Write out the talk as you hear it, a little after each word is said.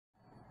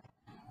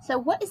So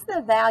what is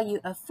the value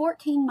of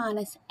 14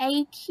 minus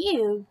a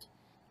cubed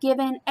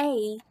given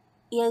a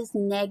is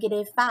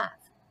negative 5?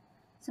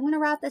 So I'm going to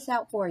write this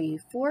out for you.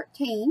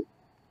 14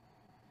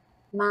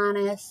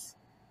 minus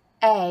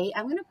a,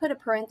 I'm going to put a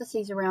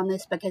parenthesis around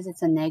this because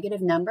it's a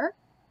negative number,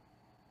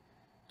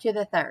 to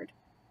the third.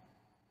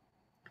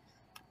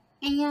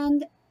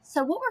 And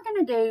so what we're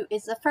going to do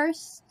is the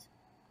first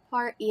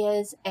part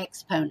is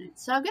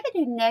exponents. So I'm going to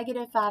do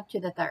negative 5 to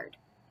the third.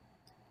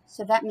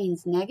 So that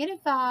means negative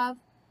 5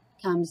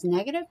 times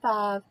negative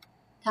 5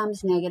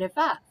 times negative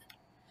 5.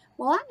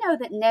 Well, I know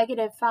that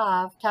negative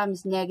 5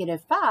 times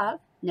negative 5,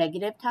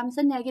 negative times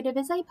a negative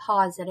is a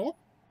positive.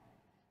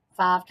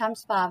 5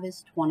 times 5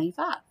 is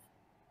 25.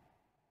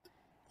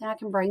 Then I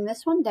can bring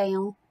this one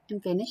down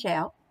and finish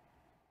out.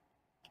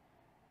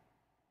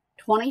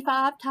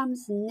 25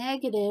 times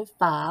negative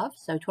 5,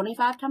 so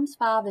 25 times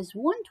 5 is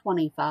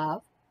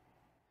 125,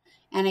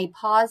 and a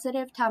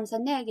positive times a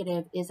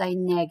negative is a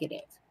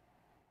negative.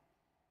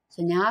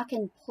 So now I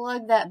can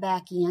plug that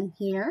back in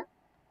here.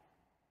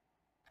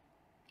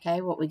 Okay,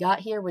 what we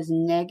got here was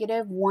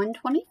negative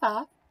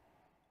 125.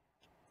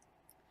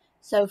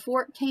 So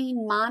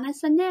 14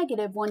 minus a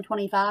negative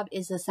 125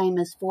 is the same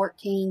as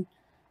 14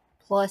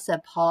 plus a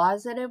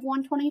positive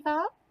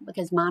 125,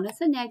 because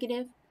minus a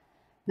negative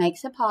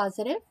makes a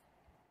positive.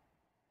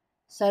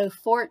 So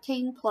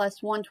 14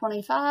 plus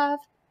 125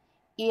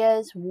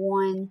 is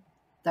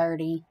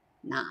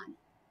 139.